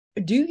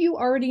do you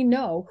already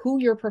know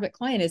who your perfect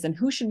client is and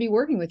who should be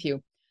working with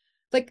you?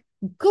 Like,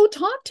 go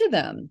talk to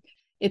them.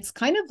 It's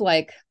kind of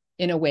like,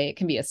 in a way, it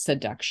can be a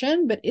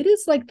seduction, but it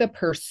is like the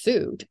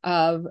pursuit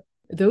of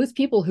those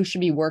people who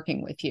should be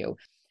working with you.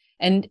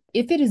 And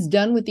if it is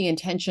done with the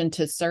intention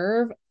to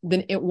serve,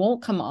 then it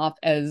won't come off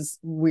as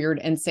weird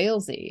and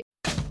salesy.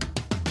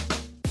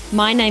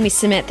 My name is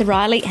Samantha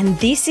Hartley, and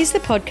this is the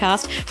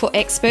podcast for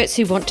experts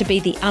who want to be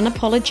the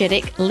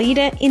unapologetic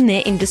leader in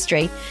their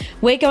industry.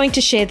 We're going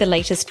to share the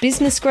latest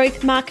business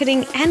growth,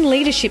 marketing, and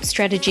leadership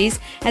strategies,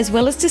 as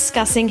well as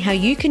discussing how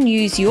you can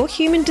use your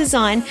human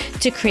design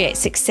to create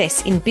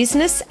success in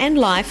business and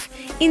life,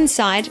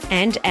 inside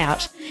and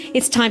out.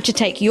 It's time to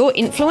take your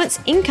influence,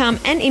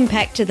 income, and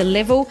impact to the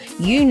level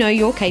you know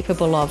you're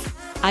capable of.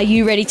 Are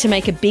you ready to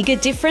make a bigger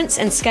difference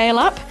and scale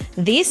up?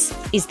 This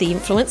is the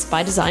Influence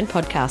by Design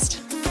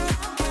podcast.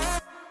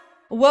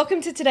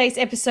 Welcome to today's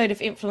episode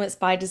of Influence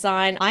by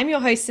Design. I'm your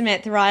host,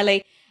 Samantha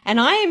Hartley,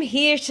 and I am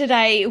here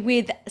today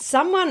with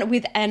someone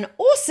with an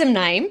awesome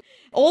name.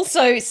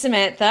 Also,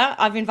 Samantha,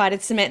 I've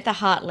invited Samantha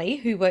Hartley,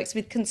 who works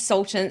with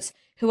consultants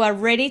who are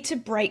ready to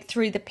break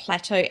through the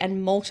plateau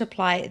and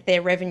multiply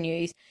their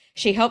revenues.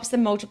 She helps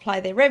them multiply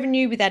their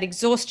revenue without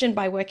exhaustion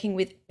by working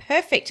with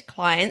perfect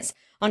clients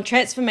on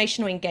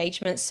transformational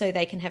engagements so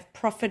they can have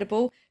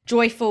profitable,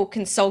 joyful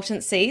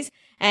consultancies.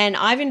 And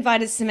I've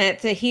invited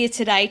Samantha here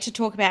today to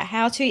talk about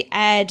how to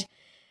add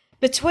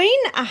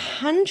between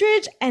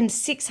 $100,000 and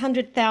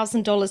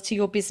 $600,000 to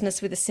your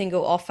business with a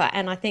single offer.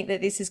 And I think that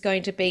this is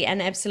going to be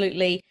an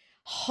absolutely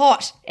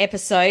hot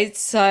episode.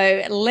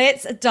 So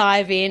let's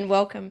dive in.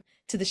 Welcome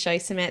to the show,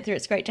 Samantha.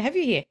 It's great to have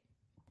you here.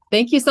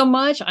 Thank you so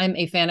much. I'm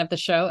a fan of the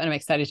show and I'm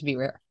excited to be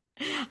here.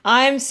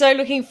 I'm so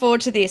looking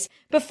forward to this.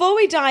 Before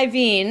we dive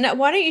in,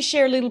 why don't you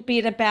share a little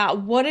bit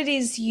about what it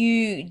is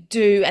you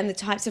do and the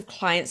types of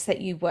clients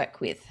that you work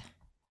with?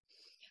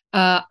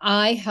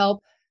 I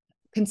help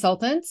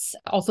consultants,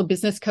 also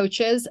business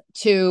coaches,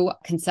 to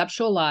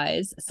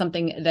conceptualize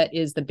something that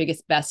is the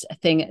biggest, best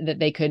thing that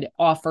they could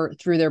offer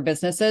through their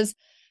businesses,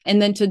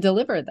 and then to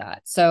deliver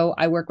that. So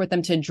I work with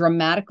them to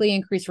dramatically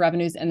increase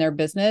revenues in their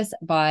business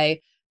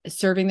by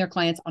serving their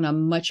clients on a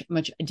much,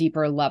 much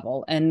deeper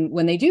level. And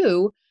when they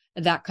do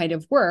that kind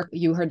of work,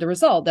 you heard the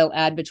result, they'll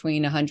add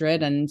between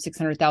 $100,000 and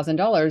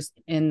 $600,000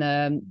 in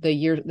the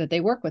year that they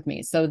work with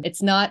me. So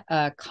it's not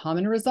a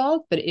common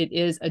result, but it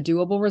is a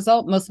doable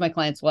result. Most of my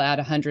clients will add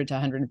 100 to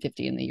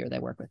 150 in the year they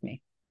work with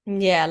me.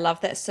 Yeah, I love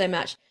that so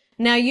much.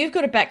 Now, you've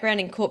got a background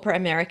in corporate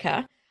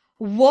America.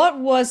 What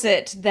was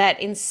it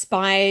that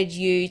inspired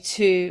you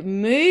to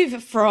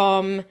move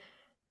from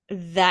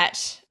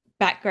that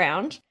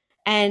background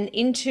and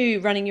into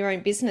running your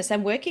own business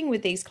and working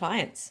with these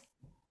clients?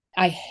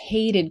 I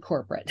hated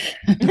corporate.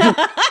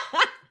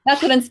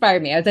 That's what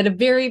inspired me. I was at a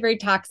very, very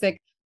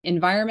toxic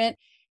environment,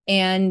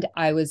 and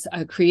I was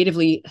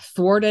creatively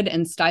thwarted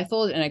and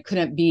stifled, and I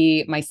couldn't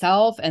be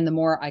myself. And the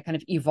more I kind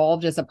of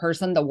evolved as a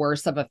person, the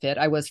worse of a fit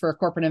I was for a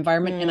corporate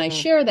environment. And I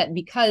share that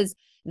because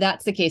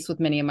that's the case with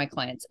many of my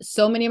clients.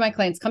 So many of my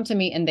clients come to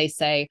me and they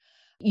say,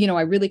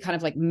 I really kind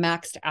of like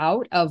maxed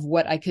out of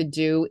what I could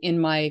do in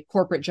my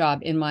corporate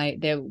job,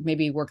 they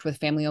maybe worked with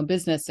family-owned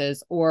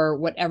businesses or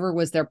whatever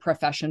was their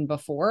profession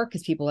before,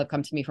 because people have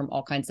come to me from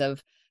all kinds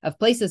of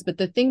places. But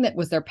the thing that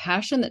was their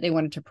passion that they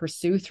wanted to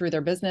pursue through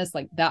their business,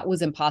 like that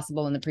was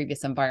impossible in the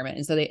previous environment.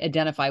 And so they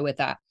identify with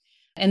that.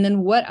 And then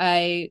what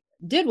I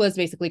did was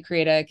basically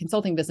create a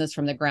consulting business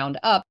from the ground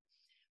up,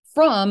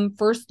 from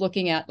first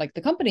looking at like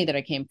the company that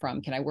I came from.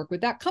 Can I work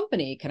with that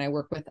company? Can I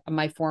work with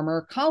my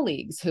former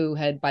colleagues who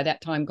had by that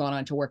time gone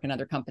on to work in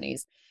other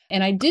companies?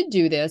 And I did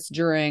do this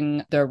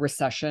during the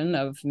recession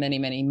of many,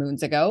 many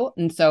moons ago.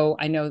 And so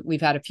I know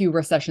we've had a few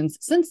recessions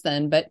since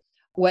then, but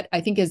what I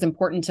think is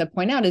important to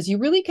point out is you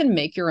really can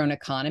make your own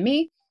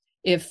economy.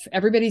 If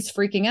everybody's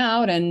freaking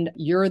out and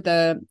you're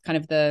the kind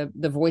of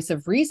the voice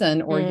of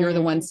reason, or you're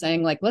the one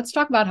saying like, let's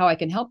talk about how I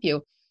can help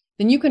you,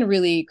 then you can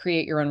really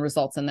create your own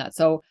results in that.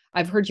 So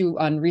I've heard you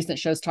on recent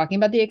shows talking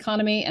about the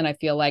economy, and I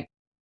feel like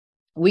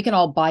we can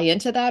all buy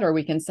into that, or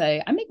we can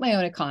say, I make my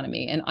own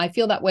economy. And I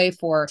feel that way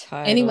for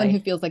anyone who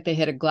feels like they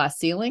hit a glass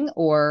ceiling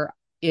or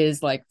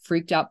is like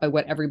freaked out by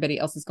what everybody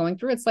else is going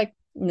through. It's like,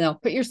 no,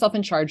 put yourself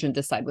in charge and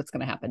decide what's going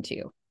to happen to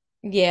you.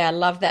 Yeah, I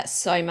love that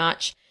so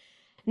much.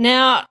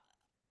 Now,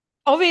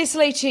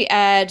 obviously, to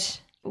add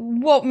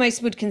what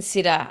most would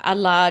consider a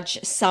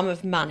large sum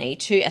of money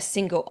to a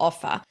single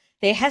offer,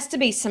 there has to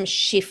be some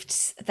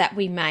shifts that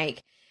we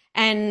make.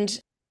 And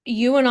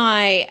you and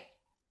I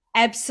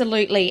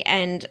absolutely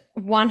and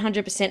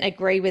 100%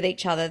 agree with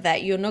each other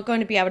that you're not going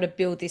to be able to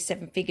build this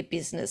 7-figure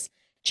business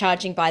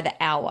charging by the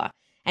hour.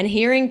 And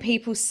hearing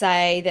people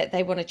say that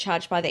they want to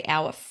charge by the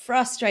hour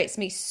frustrates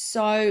me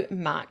so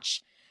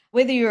much.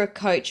 Whether you're a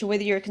coach or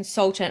whether you're a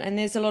consultant, and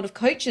there's a lot of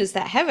coaches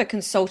that have a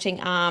consulting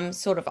arm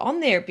sort of on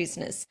their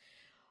business.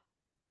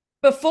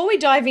 Before we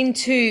dive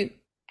into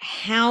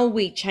how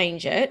we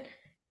change it,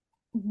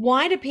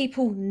 why do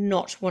people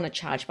not want to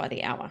charge by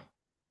the hour?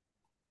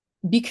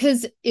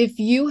 Because if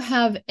you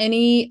have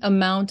any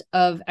amount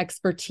of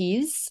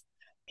expertise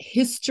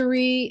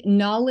history,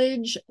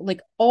 knowledge,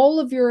 like all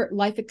of your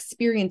life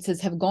experiences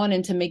have gone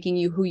into making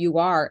you who you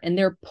are. And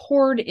they're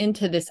poured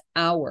into this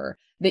hour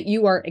that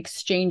you are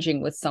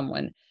exchanging with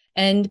someone.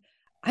 And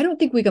I don't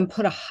think we can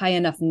put a high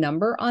enough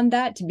number on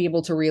that to be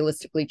able to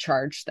realistically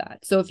charge that.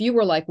 So if you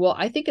were like, well,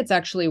 I think it's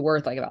actually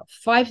worth like about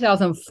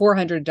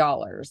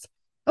 $5,400.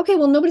 Okay,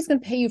 well, nobody's going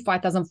to pay you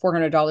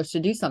 $5,400 to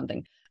do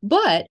something.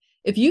 But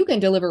if you can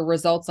deliver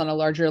results on a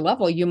larger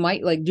level, you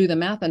might like do the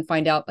math and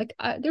find out like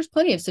there's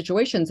plenty of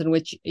situations in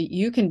which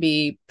you can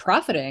be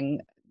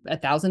profiting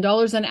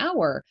 $1,000 an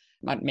hour,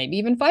 maybe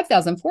even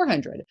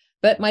 5,400.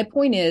 But my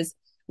point is,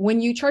 when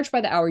you charge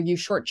by the hour, you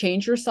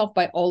shortchange yourself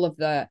by all of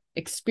the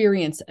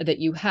experience that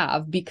you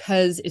have,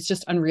 because it's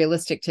just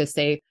unrealistic to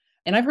say.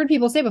 And I've heard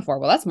people say before,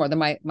 well, that's more than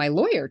my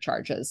lawyer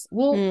charges.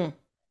 Well,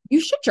 you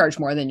should charge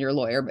more than your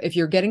lawyer. If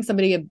you're getting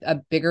somebody a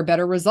bigger,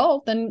 better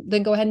result, then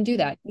go ahead and do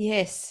that.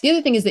 Yes. The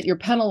other thing is that you're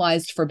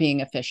penalized for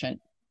being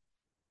efficient.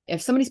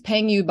 If somebody's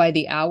paying you by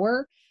the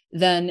hour,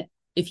 then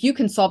if you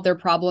can solve their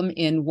problem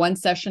in one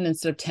session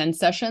instead of 10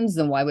 sessions,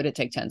 then why would it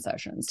take 10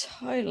 sessions?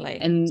 Totally.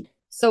 And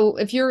so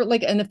if you're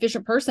like an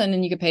efficient person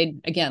and you get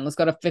paid, again, let's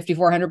go to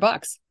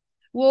 $5,400.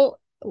 Well,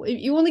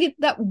 you only get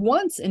that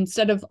once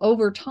instead of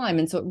over time.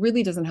 And so it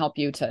really doesn't help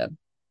you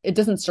it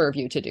doesn't serve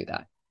you to do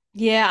that.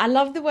 Yeah, I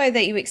love the way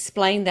that you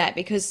explain that,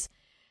 because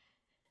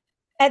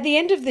at the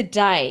end of the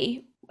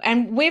day,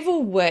 and we've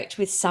all worked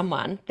with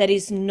someone that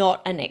is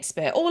not an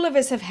expert. All of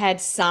us have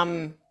had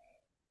some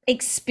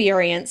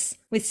experience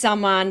with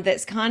someone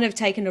that's kind of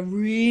taken a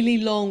really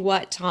long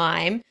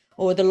time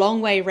or the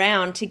long way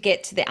round to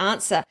get to the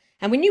answer.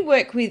 And when you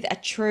work with a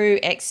true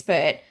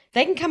expert,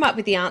 they can come up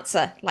with the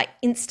answer like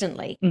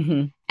instantly.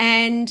 Mm-hmm.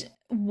 And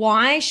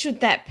why should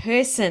that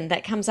person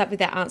that comes up with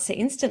that answer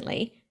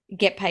instantly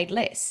get paid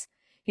less?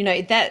 You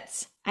know,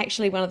 that's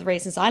actually one of the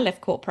reasons I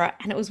left corporate.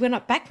 And it was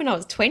back when I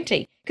was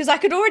 20, because I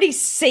could already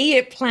see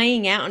it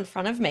playing out in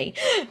front of me,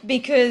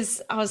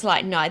 because I was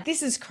like, no,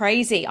 this is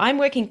crazy. I'm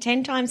working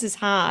 10 times as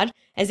hard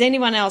as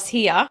anyone else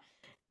here,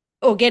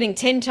 or getting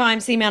 10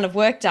 times the amount of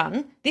work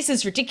done. This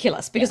is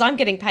ridiculous, because I'm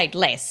getting paid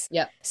less.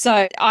 Yeah.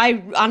 So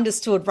I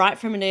understood right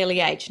from an early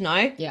age,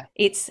 Yeah.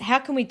 It's how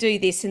can we do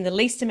this in the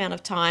least amount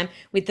of time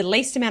with the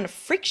least amount of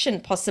friction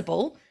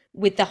possible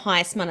with the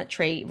highest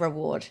monetary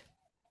reward.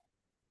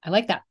 I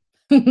like that.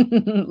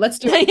 Let's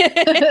do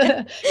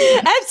it.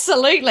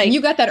 Absolutely. You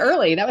got that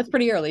early. That was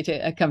pretty early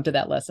to come to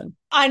that lesson.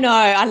 I know.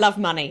 I love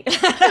money.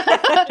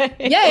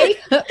 Yay.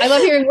 I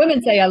love hearing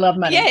women say I love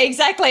money. Yeah,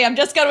 exactly. I'm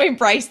just going to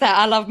embrace that.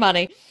 I love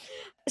money.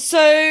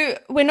 So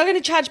we're not going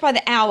to charge by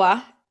the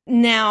hour.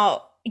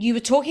 Now, you were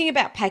talking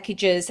about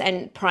packages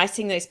and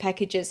pricing those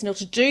packages. Now,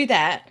 to do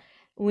that,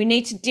 we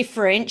need to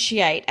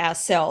differentiate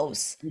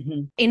ourselves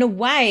in a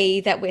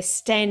way that we're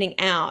standing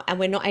out and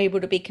we're not able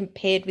to be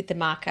compared with the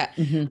market.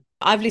 Mm-hmm.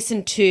 I've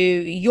listened to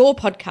your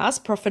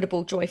podcast,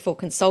 Profitable Joyful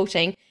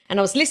Consulting, and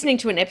I was listening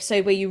to an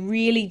episode where you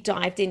really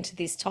dived into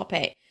this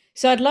topic.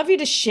 So I'd love you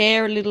to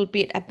share a little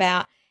bit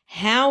about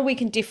how we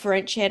can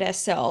differentiate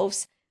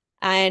ourselves,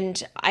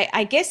 and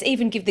I guess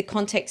even give the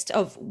context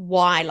of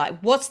why, like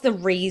what's the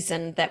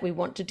reason that we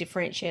want to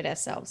differentiate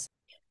ourselves?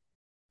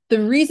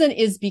 The reason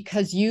is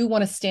because you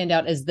want to stand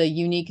out as the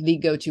unique, the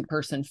go-to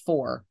person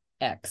for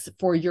X,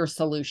 for your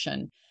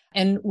solution.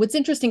 And what's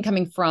interesting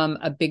coming from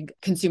a big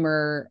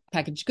consumer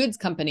packaged goods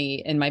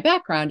company in my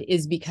background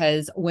is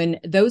because when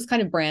those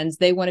kind of brands,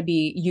 they want to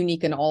be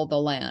unique in all the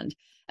land.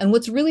 And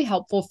what's really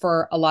helpful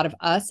for a lot of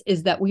us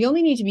is that we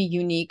only need to be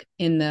unique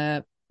in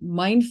the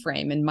mind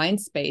frame and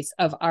mind space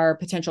of our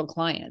potential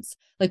clients.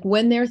 Like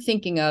when they're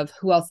thinking of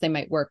who else they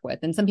might work with.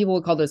 And some people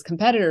will call those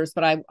competitors,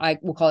 but I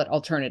will call it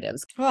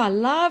alternatives. Oh, I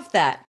love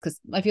that. Because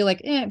I feel like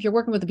if you're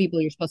working with the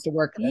people you're supposed to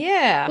work with,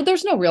 yeah, well,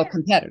 there's no real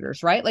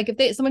competitors, right? Like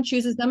if someone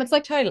chooses them, it's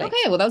like, totally.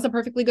 Okay, well, that was a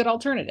perfectly good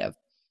alternative.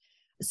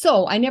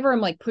 So I never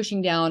am like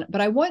pushing down,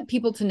 but I want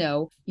people to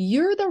know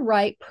you're the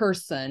right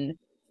person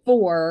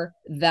for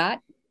that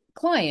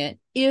client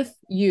if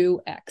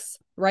you X,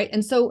 right?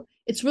 And so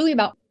it's really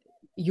about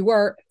you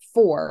are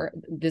for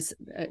this.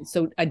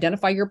 So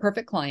identify your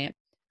perfect client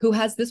who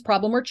has this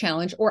problem or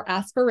challenge or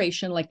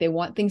aspiration, like they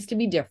want things to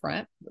be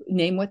different,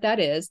 name what that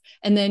is.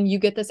 And then you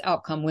get this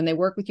outcome. When they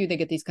work with you, they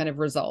get these kind of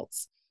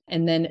results.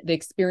 And then the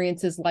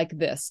experience is like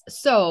this.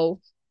 So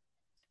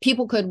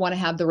people could want to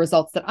have the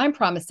results that I'm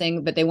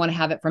promising, but they want to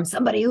have it from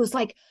somebody who's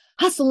like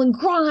hustle and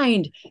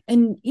grind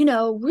and,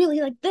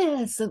 really like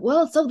this.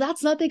 Well, so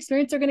that's not the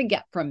experience they're going to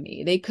get from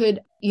me. They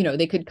could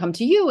come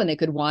to you and they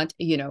could want,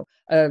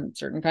 a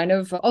certain kind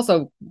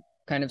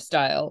of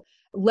style.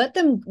 Let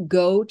them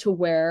go to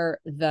where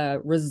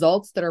the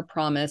results that are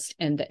promised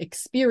and the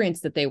experience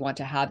that they want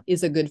to have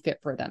is a good fit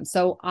for them.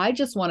 So I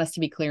just want us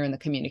to be clear in the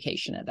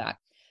communication of that.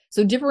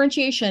 So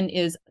differentiation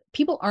is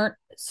people aren't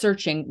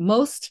searching.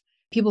 Most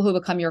people who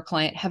become your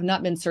client have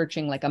not been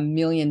searching like a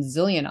million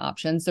zillion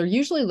options. They're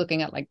usually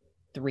looking at like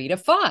 3 to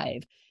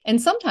 5.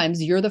 And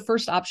sometimes you're the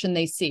first option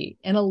they see.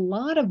 In a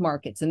lot of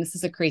markets, and this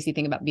is a crazy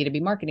thing about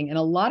B2B marketing, in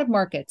a lot of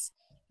markets,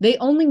 they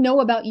only know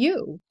about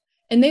you.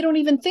 and they don't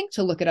even think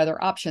to look at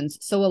other options.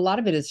 So a lot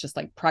of it is just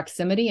like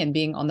proximity and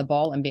being on the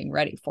ball and being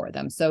ready for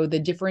them. So the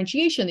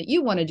differentiation that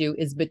you want to do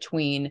is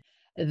between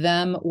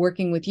them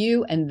working with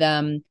you and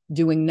them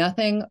doing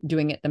nothing,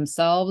 doing it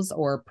themselves,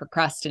 or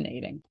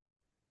procrastinating.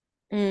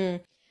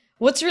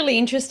 What's really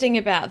interesting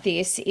about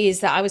this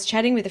is that I was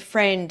chatting with a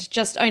friend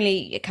just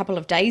only a couple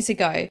of days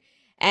ago,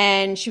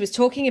 and she was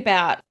talking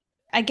about,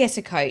 I guess,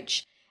 a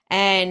coach,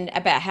 and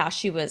about how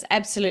she was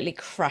absolutely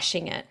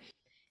crushing it.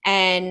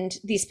 And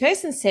this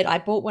person said, I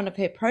bought one of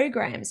her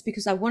programs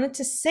because I wanted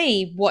to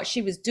see what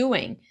she was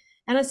doing.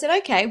 And I said,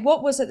 okay,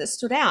 what was it that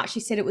stood out? She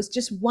said it was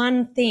just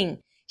one thing.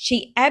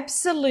 She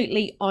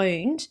absolutely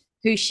owned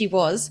who she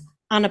was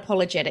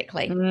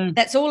unapologetically.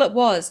 That's all it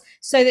was,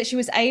 so that she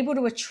was able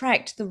to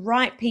attract the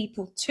right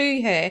people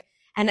to her.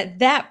 And at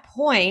that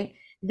point,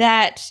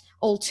 that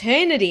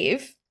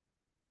alternative,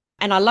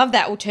 and I love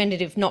that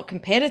alternative, not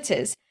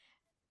competitors,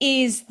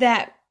 is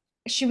that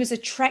she was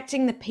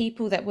attracting the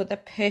people that were the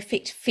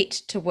perfect fit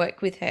to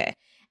work with her.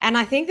 And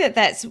I think that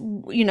that's,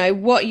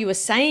 what you were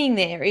saying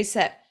there is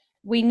that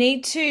we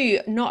need to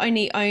not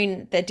only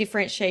own the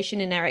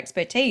differentiation in our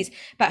expertise,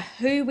 but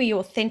who we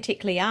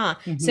authentically are,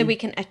 so we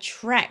can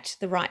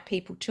attract the right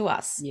people to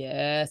us.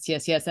 Yes,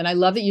 yes, yes. And I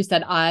love that you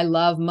said, I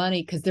love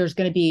money, because there's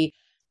going to be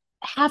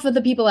half of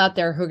the people out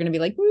there who are going to be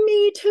like,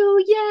 me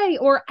too, yay.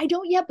 Or I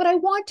don't yet, but I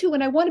want to.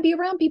 And I want to be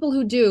around people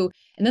who do.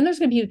 And then there's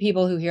going to be the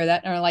people who hear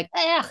that and are like,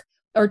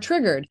 or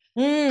triggered.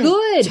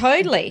 Good.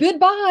 Totally.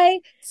 Goodbye.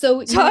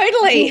 So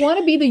totally. You want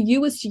to be the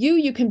youest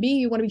you can be.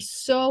 You want to be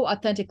so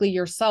authentically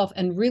yourself,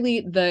 and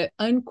really the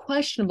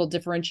unquestionable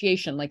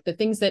differentiation, like the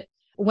things that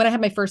when I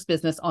had my first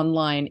business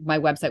online, my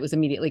website was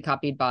immediately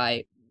copied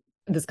by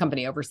this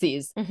company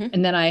overseas.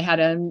 And then I had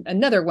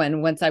another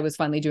one once I was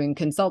finally doing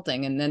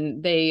consulting, and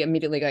then they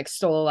immediately like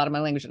stole a lot of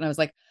my language. And I was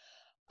like,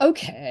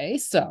 okay,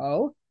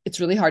 so it's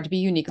really hard to be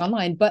unique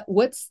online, but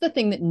what's the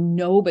thing that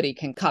nobody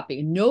can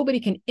copy? Nobody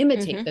can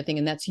imitate the thing.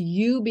 And that's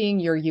you being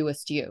your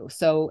youest you.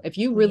 So if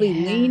you really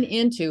lean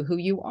into who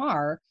you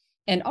are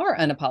and are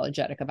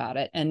unapologetic about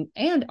it,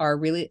 and are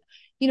really,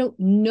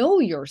 know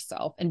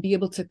yourself and be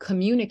able to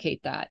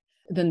communicate that,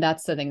 then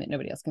that's the thing that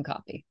nobody else can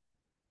copy.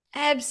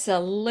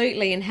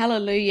 Absolutely. And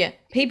hallelujah.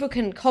 People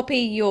can copy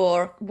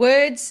your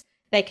words.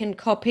 They can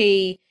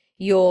copy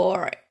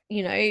your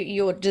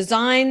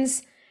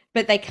designs,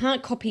 but they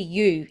can't copy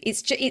you.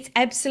 It's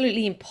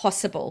absolutely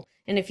impossible.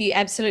 And if you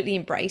absolutely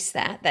embrace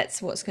that,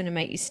 that's what's going to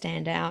make you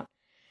stand out.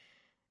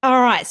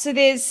 All right. So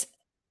there's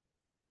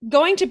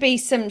going to be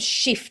some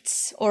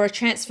shifts or a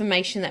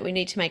transformation that we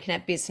need to make in our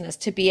business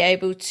to be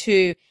able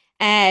to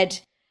add,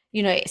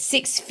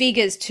 6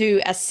 figures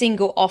to a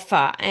single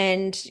offer.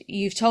 And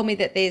you've told me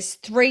that there's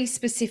 3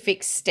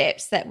 specific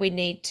steps that we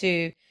need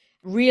to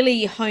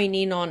really hone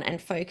in on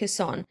and focus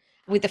on,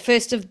 with the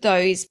first of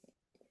those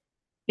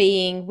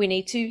being we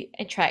need to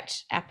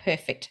attract our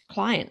perfect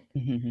client.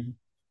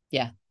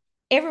 Yeah.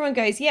 Everyone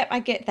goes, yep, I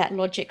get that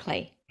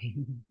logically.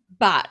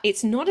 But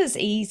it's not as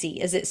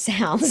easy as it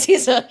sounds,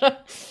 is it?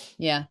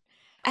 Yeah.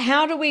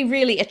 How do we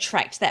really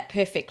attract that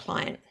perfect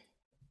client?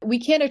 We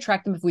can't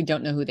attract them if we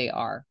don't know who they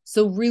are.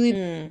 So really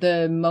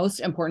the most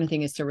important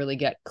thing is to really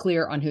get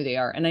clear on who they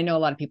are. And I know a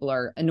lot of people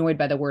are annoyed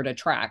by the word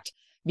attract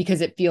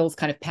because it feels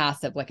kind of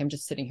passive, like I'm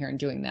just sitting here and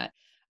doing that.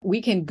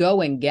 We can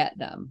go and get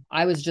them.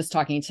 I was just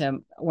talking to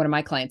one of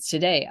my clients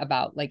today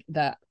about like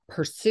the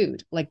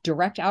pursuit, like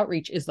direct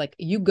outreach is like,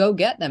 you go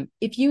get them.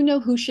 If you know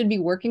who should be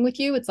working with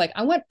you, it's like,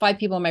 I want 5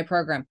 people in my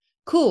program.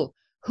 Cool.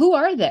 Who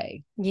are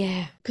they?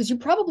 Yeah. Because you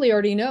probably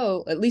already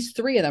know at least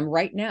 3 of them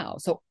right now.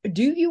 So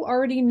do you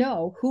already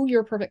know who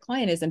your perfect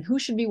client is and who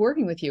should be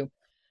working with you?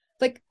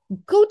 Like,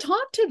 go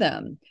talk to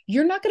them.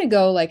 You're not going to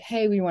go like,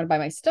 hey, we want to buy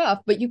my stuff,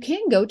 but you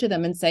can go to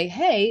them and say,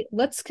 hey,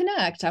 let's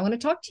connect. I want to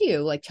talk to you.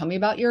 Like, tell me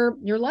about your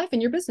life and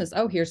your business.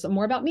 Oh, here's some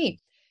more about me.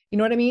 You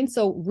know what I mean?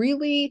 So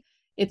really,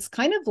 it's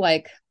kind of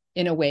like,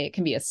 in a way, it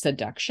can be a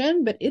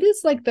seduction, but it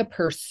is like the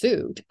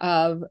pursuit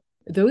of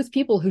those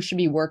people who should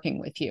be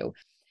working with you.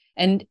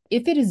 And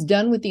if it is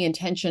done with the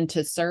intention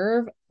to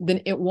serve,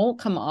 then it won't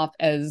come off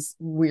as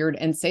weird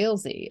and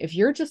salesy. If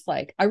you're just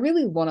like, I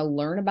really want to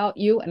learn about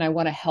you and I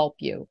want to help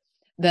you,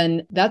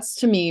 then that's,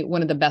 to me,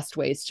 one of the best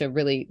ways to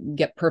really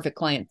get perfect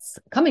clients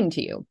coming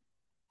to you.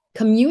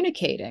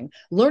 Communicating,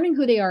 learning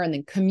who they are, and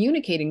then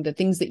communicating the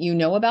things that you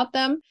know about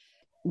them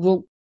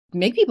will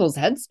make people's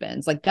heads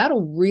spins. Like,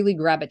 that'll really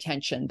grab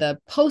attention. The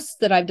posts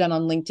that I've done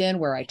on LinkedIn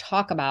where I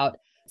talk about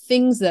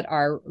things that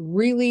are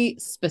really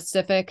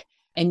specific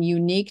and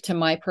unique to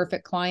my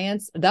perfect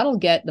clients, that'll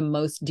get the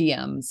most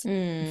DMs,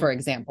 for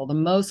example, the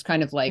most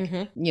kind of like,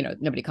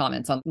 nobody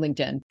comments on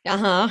LinkedIn,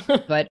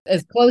 but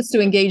as close to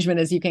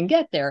engagement as you can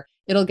get there,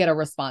 it'll get a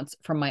response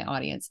from my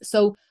audience.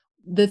 So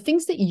the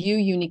things that you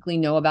uniquely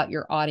know about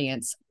your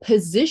audience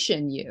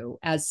position you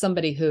as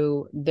somebody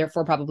who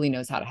therefore probably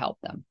knows how to help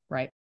them,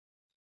 right?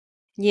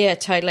 Yeah,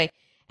 totally.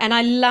 And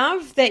I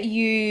love that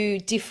you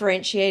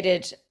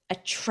differentiated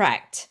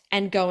attract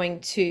and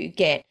going to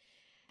get,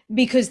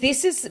 because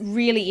this is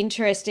really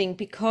interesting,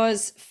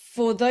 because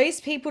for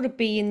those people to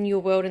be in your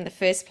world in the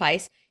first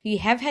place, you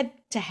have had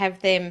to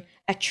have them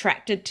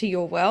attracted to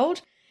your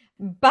world.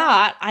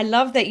 But I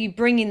love that you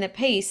bring in the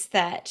piece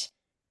that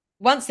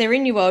once they're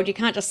in your world, you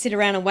can't just sit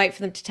around and wait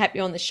for them to tap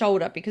you on the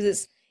shoulder,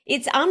 because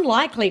it's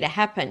unlikely to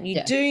happen. You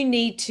Yeah. do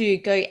need to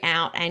go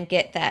out and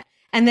get that.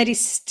 And that is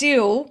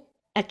still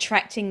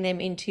attracting them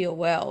into your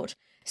world.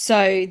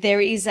 So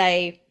there is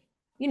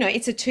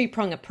it's a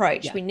two-prong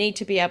approach. Yeah. We need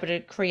to be able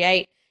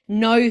to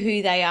know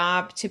who they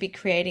are, to be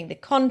creating the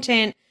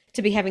content,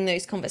 to be having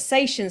those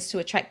conversations to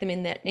attract them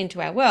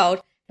into our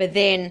world, but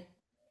then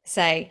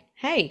say,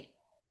 hey,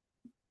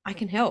 I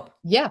can help.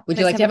 Yeah. Would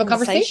you like to have a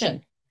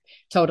conversation?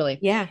 Totally.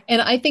 Yeah.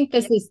 And I think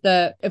this is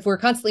if we're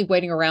constantly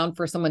waiting around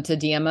for someone to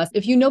DM us,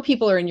 if you know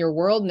people are in your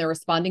world and they're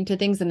responding to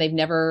things and they've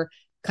never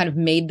kind of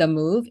made the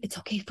move, it's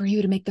okay for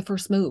you to make the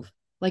first move.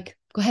 Like,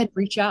 go ahead,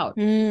 reach out.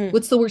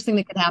 What's the worst thing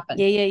that could happen?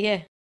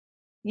 Yeah.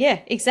 Yeah,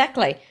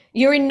 exactly.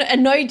 You're in a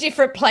no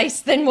different place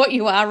than what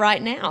you are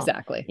right now.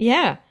 Exactly.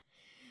 Yeah.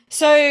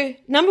 So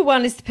number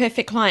 1 is the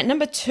perfect client.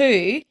 Number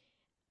 2,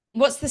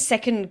 what's the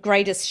second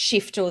greatest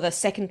shift, or the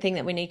second thing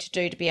that we need to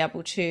do to be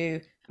able to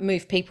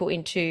move people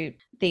into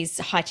these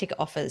high-ticket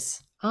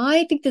offers?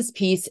 I think this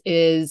piece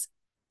is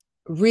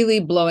really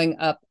blowing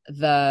up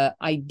the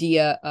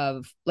idea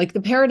of, like,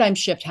 the paradigm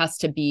shift has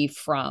to be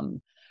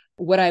from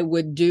what I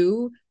would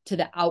do to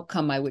the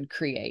outcome I would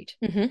create.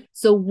 Mm-hmm.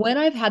 So when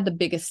I've had the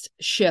biggest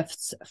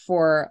shifts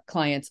for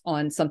clients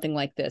on something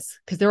like this,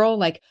 because they're all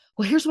like,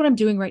 well, here's what I'm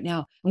doing right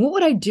now. And what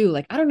would I do?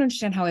 Like, I don't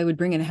understand how I would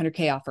bring in a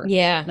 100K offer.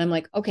 Yeah. And I'm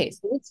like, okay,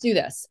 so let's do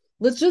this.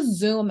 Let's just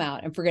zoom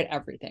out and forget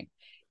everything.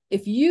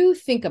 If you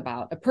think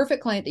about a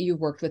perfect client that you've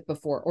worked with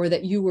before, or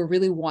that you were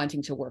really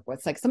wanting to work with,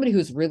 it's like somebody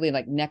who's really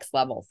like next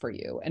level for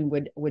you, and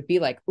would be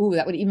like, ooh,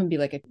 that would even be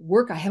like a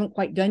work I haven't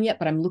quite done yet,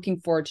 but I'm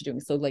looking forward to doing.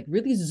 So like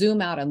really zoom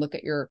out and look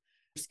at your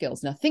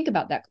skills. Now think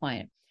about that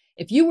client.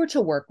 If you were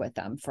to work with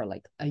them for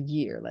like a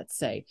year, let's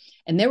say,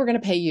 and they were going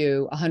to pay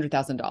you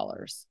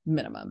 $100,000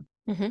 minimum,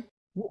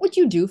 what would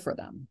you do for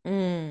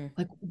them?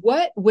 Like,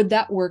 what would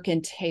that work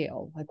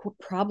entail? Like, what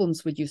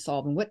problems would you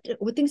solve? And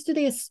what things do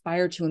they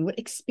aspire to? And what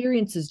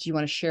experiences do you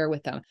want to share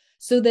with them?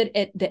 So that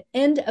at the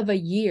end of a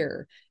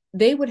year,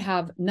 they would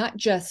have not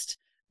just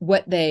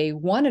what they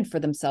wanted for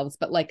themselves,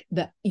 but like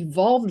the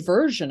evolved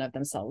version of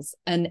themselves,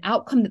 an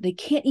outcome that they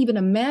can't even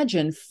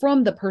imagine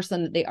from the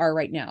person that they are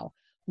right now.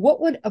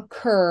 What would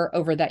occur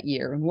over that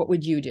year? And what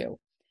would you do?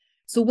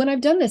 So when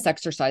I've done this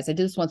exercise, I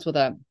did this once with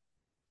a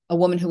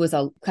woman who was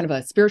a kind of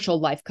a spiritual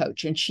life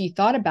coach. And she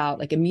thought about,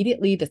 like,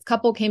 immediately this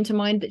couple came to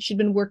mind that she'd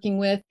been working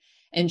with.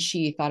 And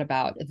she thought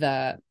about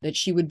that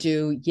she would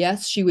do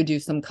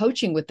some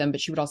coaching with them,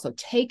 but she would also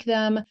take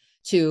them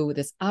to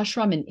this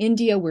ashram in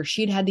India where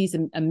she'd had these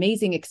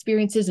amazing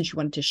experiences, and she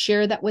wanted to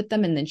share that with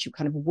them. And then she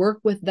kind of work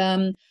with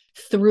them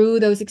through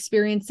those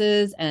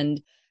experiences.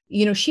 And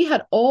she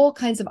had all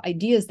kinds of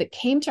ideas that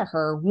came to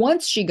her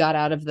once she got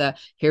out of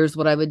here's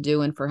what I would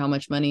do and for how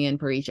much money and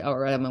per each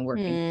hour I'm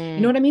working. You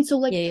know what I mean? So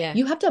like,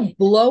 you have to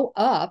blow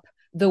up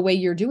the way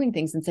you're doing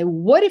things and say,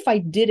 what if I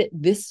did it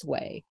this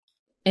way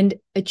and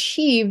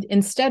achieved,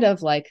 instead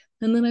of like,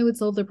 and then I would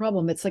solve their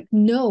problem. It's like,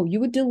 no, you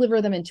would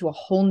deliver them into a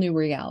whole new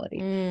reality.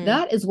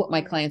 That is what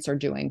my clients are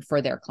doing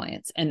for their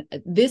clients. And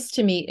this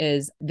to me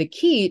is the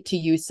key to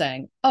you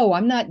saying, oh,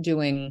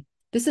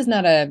 this is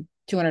not a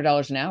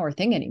 $200 an hour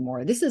thing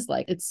anymore. This is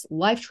like, it's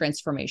life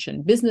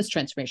transformation, business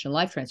transformation,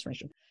 life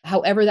transformation,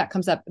 however that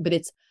comes up. But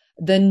it's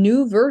the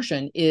new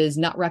version is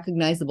not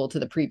recognizable to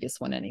the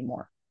previous one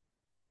anymore.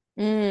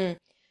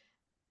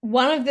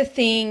 One of the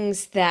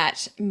things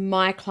that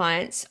my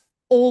clients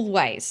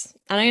always,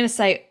 and I'm going to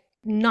say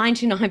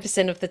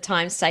 99% of the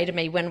time, say to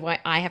me when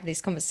I have this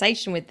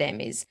conversation with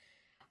them is,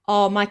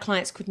 oh, my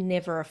clients could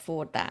never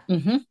afford that.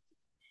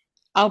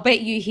 I'll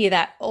bet you hear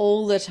that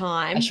all the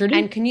time. I sure do.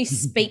 And can you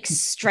speak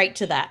straight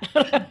to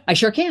that? I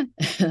sure can.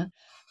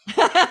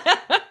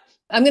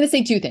 I'm going to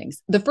say two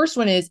things. The first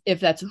one is, if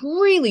that's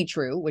really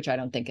true, which I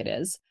don't think it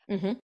is,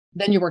 then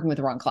you're working with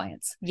the wrong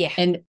clients. Yeah.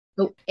 And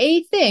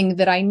a thing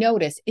that I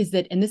notice is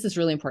that, and this is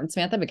really important,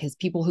 Samantha, because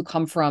people who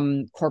come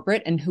from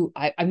corporate and who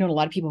I've known a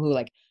lot of people who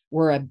like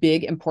were a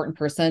big, important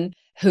person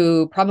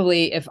who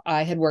probably, if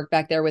I had worked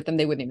back there with them,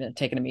 they wouldn't even have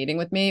taken a meeting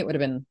with me. I would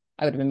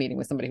have been meeting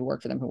with somebody who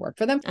worked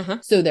for them.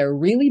 So they're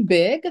really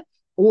big,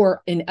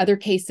 or in other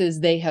cases,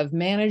 they have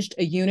managed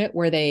a unit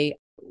where they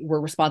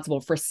were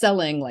responsible for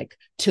selling like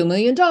 $2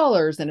 million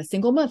in a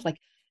single month. Like,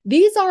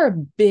 these are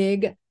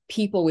big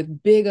people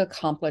with big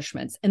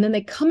accomplishments. And then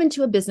they come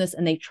into a business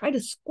and they try to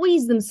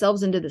squeeze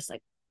themselves into this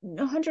like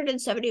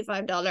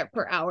 $175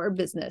 per hour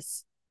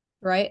business,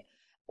 right?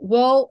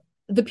 Well,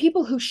 the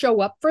people who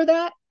show up for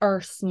that are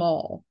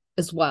small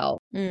as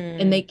well.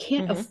 And they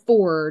can't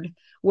afford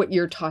what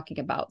you're talking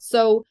about.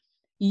 So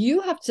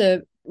you have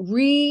to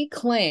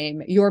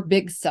reclaim your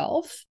big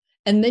self,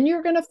 and then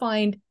you're going to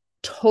find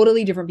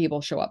totally different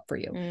people show up for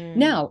you.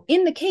 Now,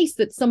 in the case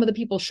that some of the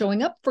people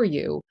showing up for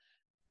you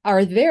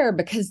are there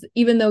because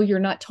even though you're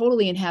not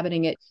totally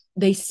inhabiting it,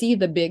 they see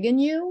the big in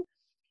you.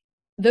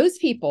 Those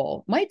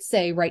people might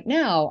say right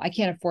now, I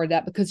can't afford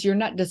that, because you're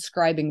not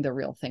describing the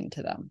real thing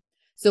to them.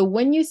 So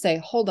when you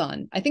say, hold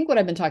on, I think what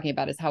I've been talking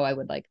about is how I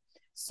would like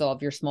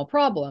solve your small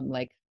problem,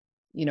 like,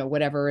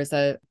 whatever is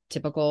a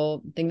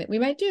typical thing that we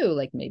might do,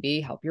 like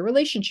maybe help your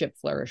relationship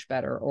flourish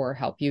better or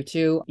help you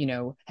to,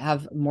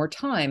 have more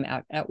time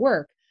at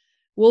work.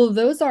 Well,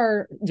 those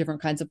are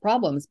different kinds of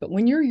problems. But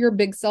when you're your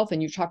big self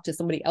and you talk to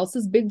somebody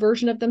else's big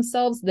version of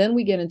themselves, then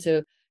we get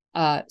into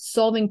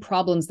solving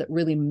problems that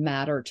really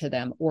matter to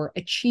them or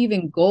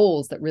achieving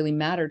goals that really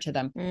matter to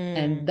them.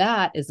 And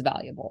that is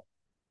valuable.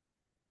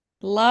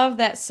 Love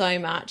that so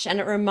much.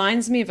 And it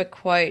reminds me of a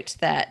quote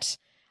that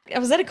I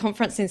was at a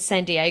conference in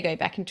San Diego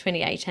back in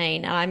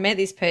 2018, and I met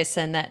this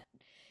person that,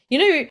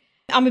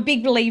 I'm a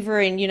big believer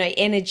in,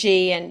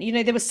 energy.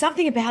 And, there was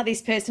something about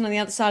this person on the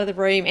other side of the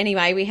room.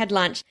 Anyway, we had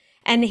lunch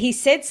and he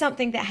said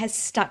something that has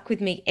stuck with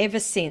me ever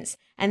since.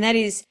 And that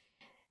is,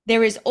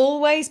 there is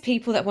always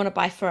people that want to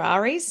buy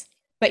Ferraris,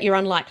 but you're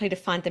unlikely to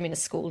find them in a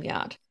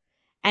schoolyard.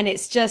 And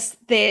it's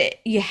just there,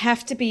 you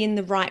have to be in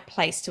the right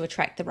place to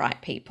attract the right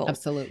people.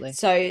 Absolutely.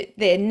 So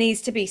there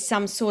needs to be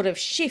some sort of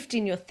shift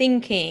in your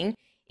thinking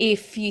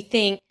if you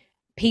think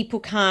people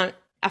can't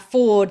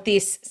afford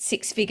this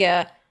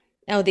 6-figure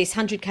or this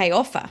 100K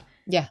offer.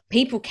 Yeah.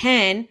 People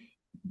can,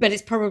 but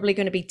it's probably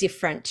going to be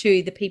different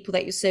to the people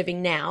that you're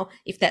serving now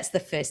if that's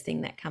the first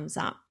thing that comes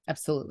up.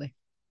 Absolutely.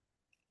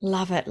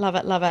 Love it, love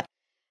it, love it.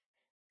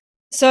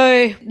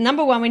 So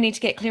number one, we need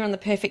to get clear on the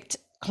perfect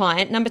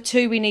client. Number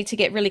two, we need to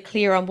get really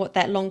clear on what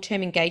that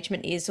long-term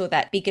engagement is or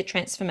that bigger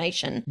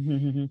transformation.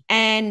 Mm-hmm.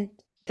 And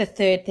the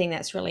third thing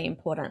that's really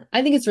important,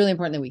 I think it's really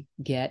important that we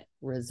get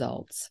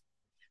results.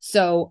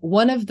 So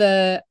one of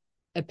the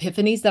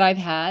epiphanies that I've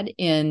had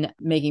in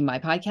making my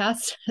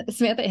podcast,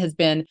 Samantha, has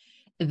been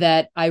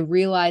that I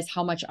realize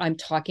how much I'm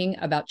talking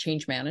about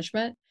change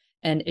management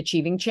and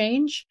achieving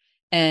change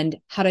and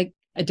how to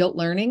adult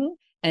learning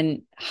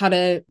and how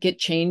to get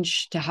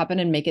change to happen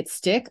and make it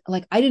stick.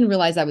 Like, I didn't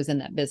realize I was in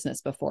that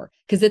business before,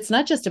 because it's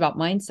not just about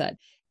mindset.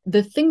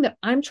 The thing that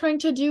I'm trying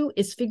to do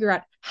is figure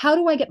out, how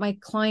do I get my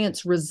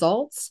clients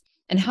results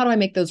and how do I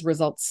make those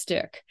results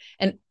stick?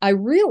 And I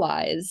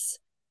realize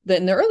that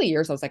in the early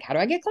years, I was like, how do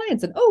I get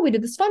clients? And, oh, we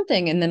did this fun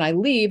thing. And then I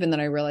leave. And then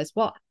I realized,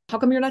 well, how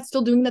come you're not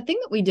still doing the thing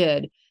that we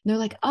did? And they're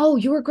like, oh,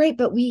 you were great,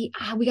 but we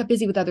got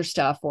busy with other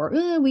stuff, or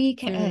we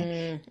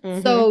can't.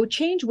 So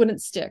change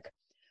wouldn't stick.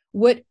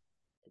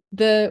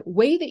 The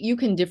way that you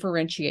can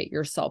differentiate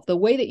yourself, the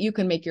way that you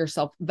can make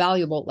yourself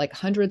valuable, like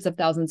hundreds of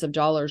thousands of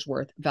dollars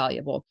worth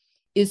valuable,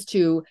 is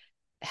to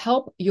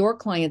help your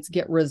clients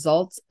get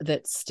results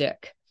that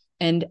stick.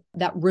 And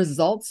that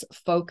results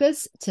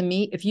focus, to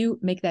me, if you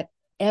make that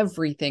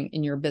everything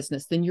in your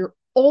business, then you're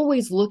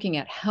always looking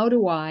at, how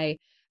do I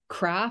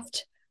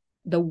craft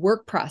the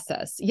work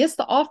process? Yes,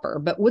 the offer,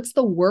 but what's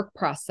the work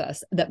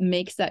process that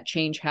makes that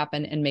change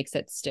happen and makes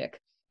it stick?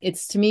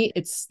 To me,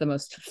 it's the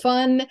most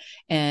fun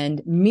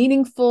and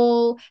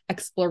meaningful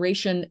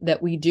exploration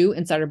that we do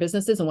inside our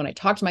businesses. And when I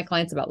talk to my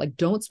clients about, like,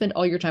 don't spend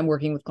all your time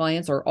working with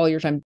clients or all your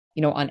time,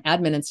 on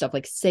admin and stuff,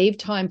 like, save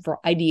time for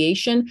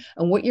ideation.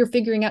 And what you're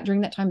figuring out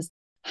during that time is,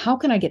 how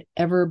can I get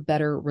ever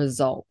better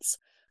results?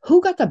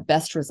 Who got the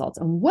best results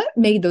and what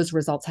made those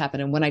results happen?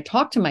 And when I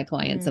talk to my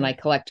clients and I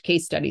collect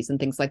case studies and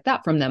things like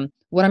that from them,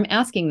 what I'm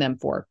asking them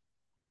for,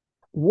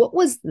 what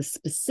was the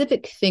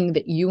specific thing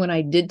that you and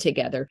I did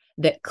together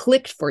that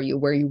clicked for you,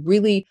 where you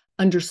really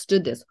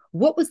understood this?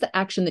 What was the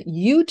action that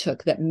you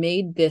took that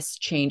made this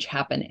change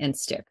happen and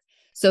stick?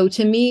 So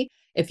to me,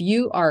 if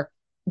you are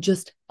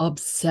just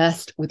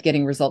obsessed with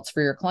getting results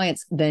for your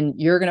clients, then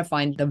you're going to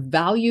find the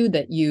value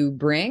that you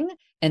bring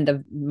and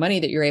the money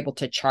that you're able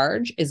to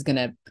charge is going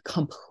to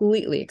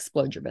completely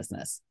explode your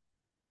business.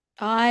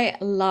 I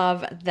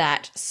love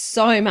that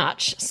so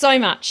much, so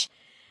much.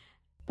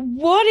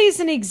 What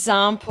is an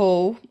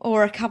example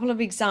or a couple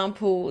of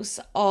examples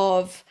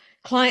of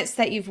clients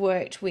that you've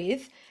worked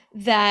with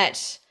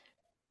that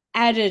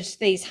added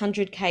these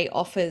 100K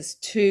offers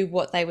to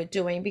what they were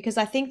doing? Because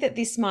I think that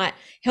this might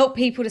help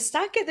people to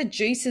start get the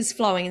juices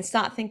flowing and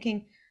start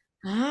thinking,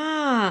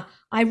 I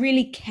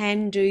really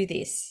can do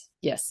this.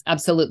 Yes,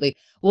 absolutely.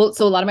 Well,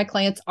 so a lot of my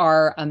clients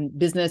are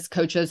business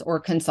coaches or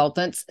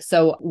consultants.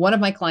 So one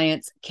of my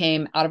clients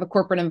came out of a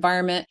corporate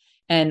environment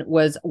and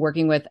was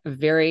working with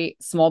very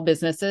small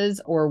businesses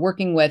or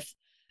working with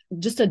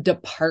just a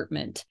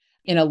department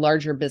in a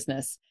larger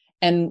business.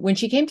 And when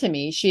she came to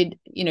me, she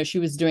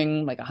was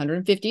doing like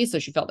 150. So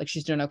she felt like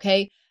she's doing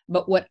okay.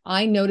 But what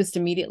I noticed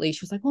immediately,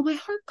 she was like, well, my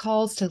heart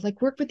calls to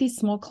like work with these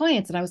small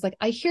clients. And I was like,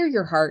 I hear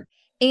your heart.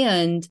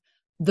 And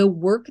the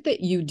work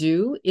that you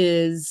do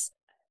is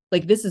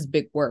like, this is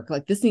big work.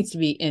 Like, this needs to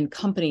be in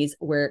companies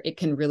where it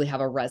can really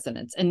have a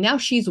resonance. And now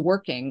she's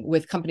working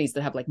with companies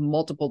that have like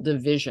multiple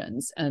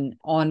divisions and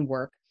on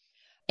work.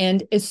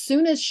 And as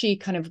soon as she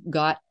kind of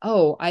got,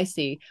 oh, I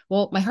see,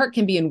 well, my heart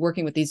can be in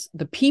working with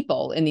the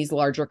people in these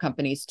larger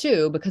companies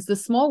too, because the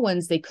small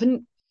ones,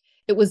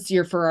 it was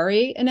your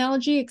Ferrari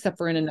analogy, except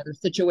for in another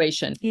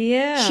situation.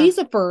 Yeah. She's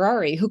a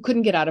Ferrari who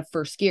couldn't get out of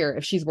first gear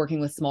if she's working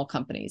with small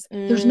companies.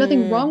 There's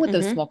nothing wrong with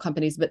those small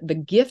companies, but the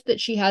gift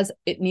that she has,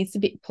 it needs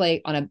to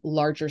play on a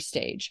larger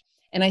stage.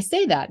 And I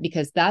say that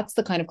because that's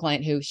the kind of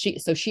client who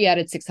she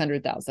added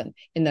 600,000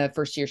 in the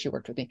first year she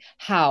worked with me.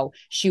 How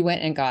she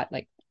went and got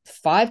like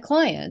 5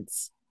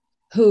 clients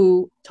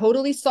who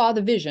totally saw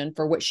the vision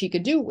for what she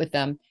could do with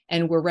them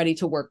and were ready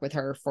to work with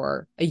her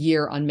for a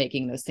year on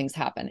making those things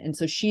happen. And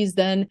so she's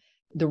then,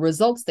 the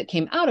results that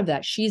came out of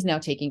that, she's now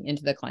taking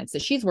into the clients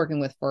that she's working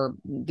with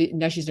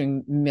now she's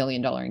doing $1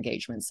 million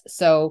engagements.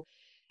 So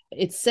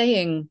it's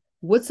saying,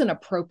 what's an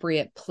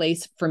appropriate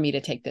place for me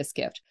to take this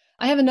gift?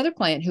 I have another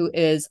client who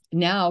is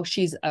now,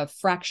 she's a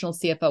fractional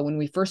CFO. When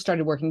we first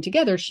started working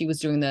together, she was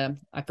doing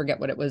I forget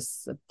what it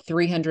was,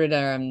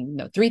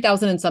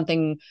 3,000 and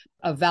something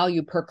of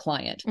value per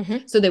client.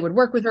 Mm-hmm. So they would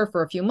work with her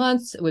for a few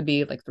months. It would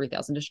be like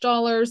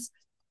 $3,000.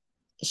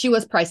 She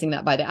was pricing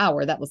that by the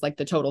hour. That was like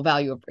the total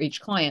value of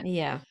each client.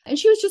 Yeah. And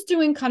she was just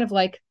doing kind of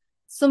like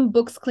some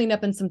books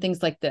cleanup and some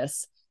things like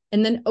this.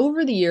 And then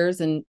over the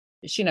years, and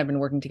she and I have been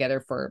working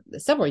together for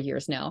several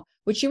years now,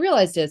 what she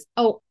realized is,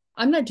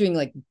 I'm not doing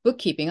like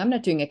bookkeeping. I'm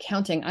not doing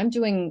accounting. I'm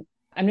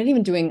not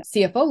even doing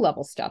CFO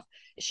level stuff.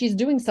 She's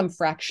doing some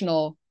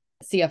fractional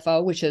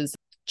CFO, which is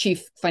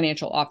chief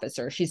financial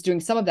officer. She's doing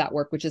some of that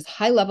work, which is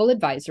high level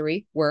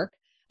advisory work.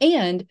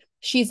 And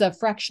she's a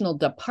fractional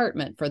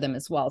department for them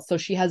as well. So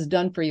she has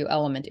done for you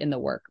element in the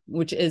work,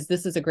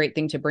 this is a great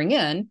thing to bring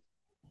in.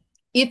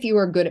 If you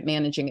are good at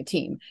managing a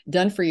team,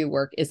 done for you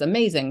work is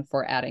amazing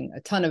for adding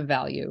a ton of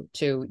value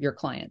to your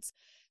clients.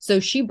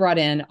 So she brought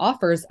in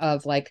offers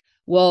of like,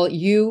 well,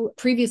 you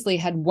previously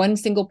had one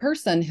single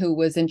person who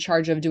was in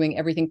charge of doing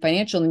everything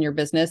financial in your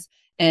business,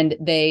 and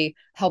they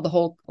held the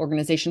whole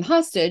organization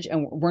hostage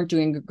and weren't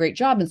doing a great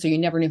job. And so you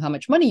never knew how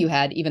much money you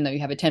had, even though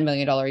you have a $10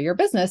 million a year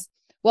business.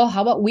 Well,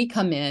 how about we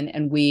come in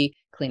and we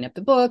clean up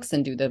the books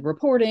and do the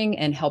reporting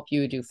and help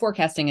you do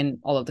forecasting and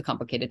all of the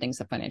complicated things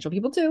that financial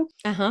people do.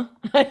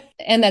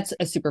 And that's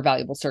a super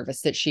valuable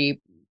service that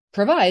she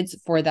provides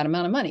for that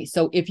amount of money.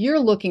 So if you're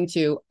looking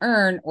to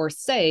earn or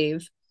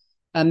save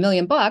 $1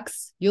 million,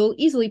 you'll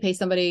easily pay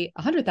somebody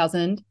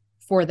 $100,000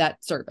 for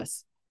that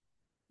service.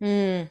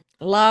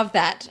 Love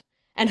that.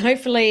 And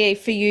hopefully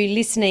for you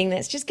listening,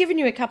 that's just given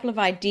you a couple of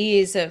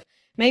ideas of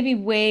maybe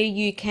where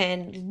you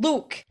can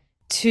look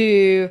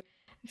to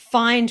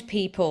find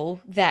people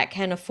that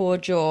can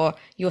afford your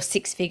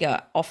 6-figure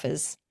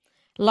offers.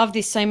 Love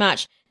this so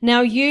much.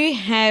 Now you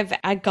have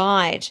a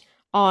guide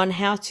on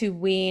how to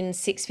win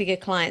 6-figure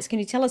clients. Can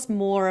you tell us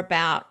more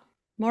about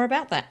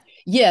that?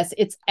 Yes,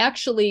 it's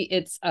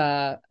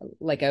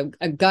like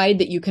a guide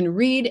that you can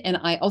read. And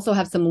I also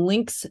have some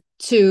links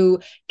to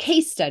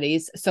case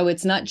studies. So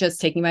it's not just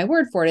taking my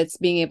word for it. It's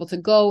being able to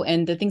go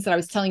and the things that I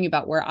was telling you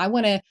about where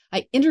I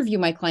interview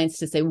my clients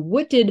to say,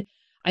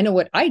 I know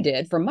what I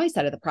did from my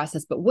side of the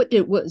process, but what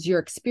was your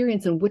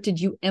experience and what did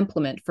you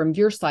implement from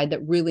your side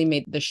that really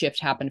made the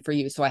shift happen for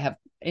you? So I have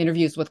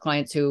interviews with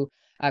clients who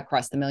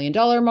crossed the $1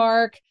 million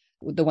mark,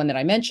 the one that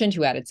I mentioned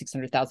who added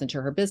 600,000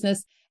 to her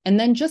business, and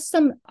then just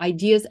some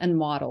ideas and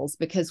models,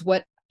 because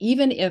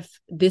even if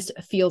this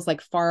feels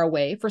like far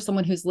away for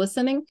someone who's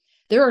listening,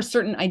 there are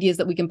certain ideas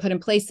that we can put in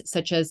place,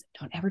 such as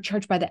don't ever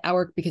charge by the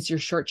hour because you're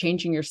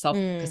shortchanging yourself,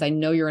 because I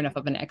know you're enough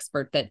of an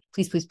expert that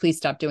please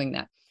stop doing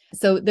that.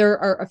 So there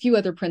are a few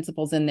other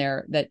principles in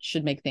there that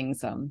should make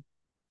things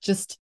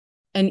just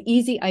an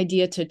easy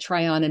idea to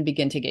try on and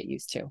begin to get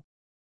used to.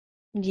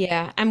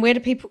 Yeah. And where do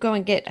people go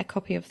and get a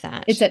copy of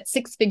that? It's at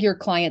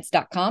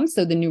 6figureclients.com.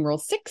 So the numeral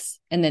 6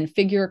 and then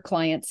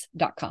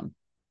figureclients.com.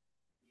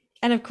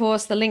 And of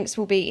course, the links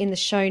will be in the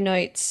show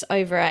notes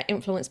over at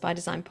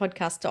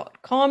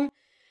influencebydesignpodcast.com.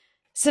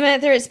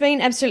 Samantha, it's been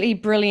absolutely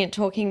brilliant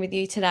talking with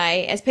you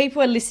today. As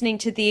people are listening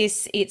to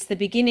this, it's the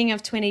beginning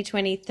of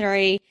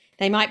 2023.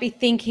 They might be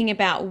thinking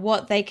about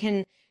what they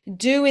can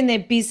do in their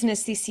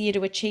business this year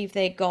to achieve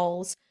their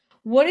goals.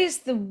 What is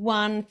the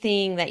one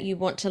thing that you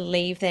want to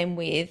leave them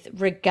with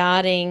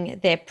regarding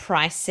their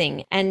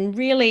pricing and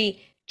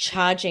really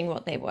charging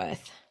what they're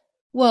worth?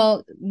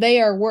 Well,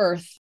 they are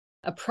worth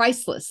a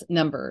priceless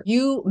number.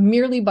 You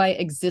merely by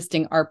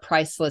existing are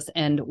priceless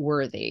and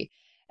worthy.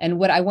 And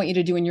what I want you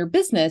to do in your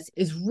business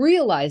is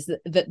realize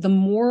that the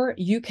more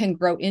you can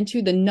grow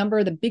into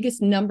the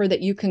biggest number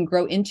that you can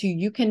grow into,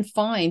 you can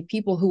find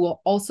people who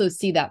will also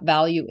see that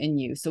value in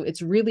you. So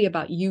it's really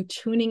about you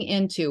tuning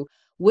into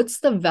what's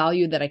the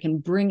value that I can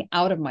bring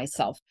out of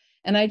myself.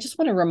 And I just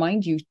want to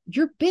remind you,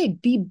 you're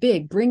big, be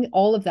big, bring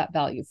all of that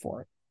value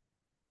forward.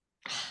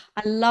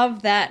 I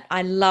love that.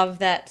 I love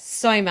that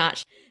so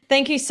much.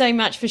 Thank you so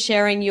much for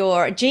sharing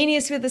your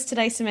genius with us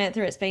today,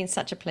 Samantha. It's been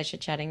such a pleasure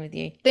chatting with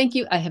you. Thank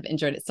you. I have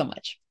enjoyed it so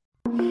much.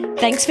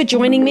 Thanks for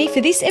joining me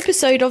for this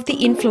episode of the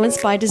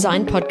Influence by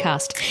Design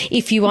podcast.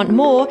 If you want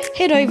more,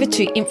 head over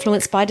to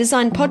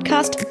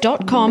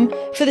influencebydesignpodcast.com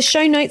for the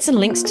show notes and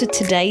links to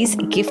today's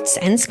gifts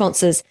and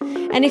sponsors.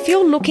 And if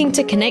you're looking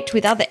to connect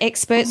with other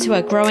experts who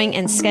are growing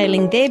and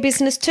scaling their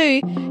business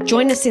too,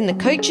 join us in the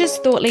Coaches,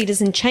 Thought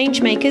Leaders and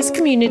Changemakers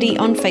community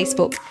on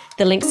Facebook.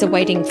 The links are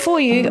waiting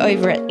for you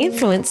over at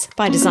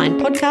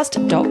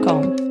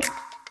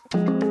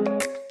influencebydesignpodcast.com.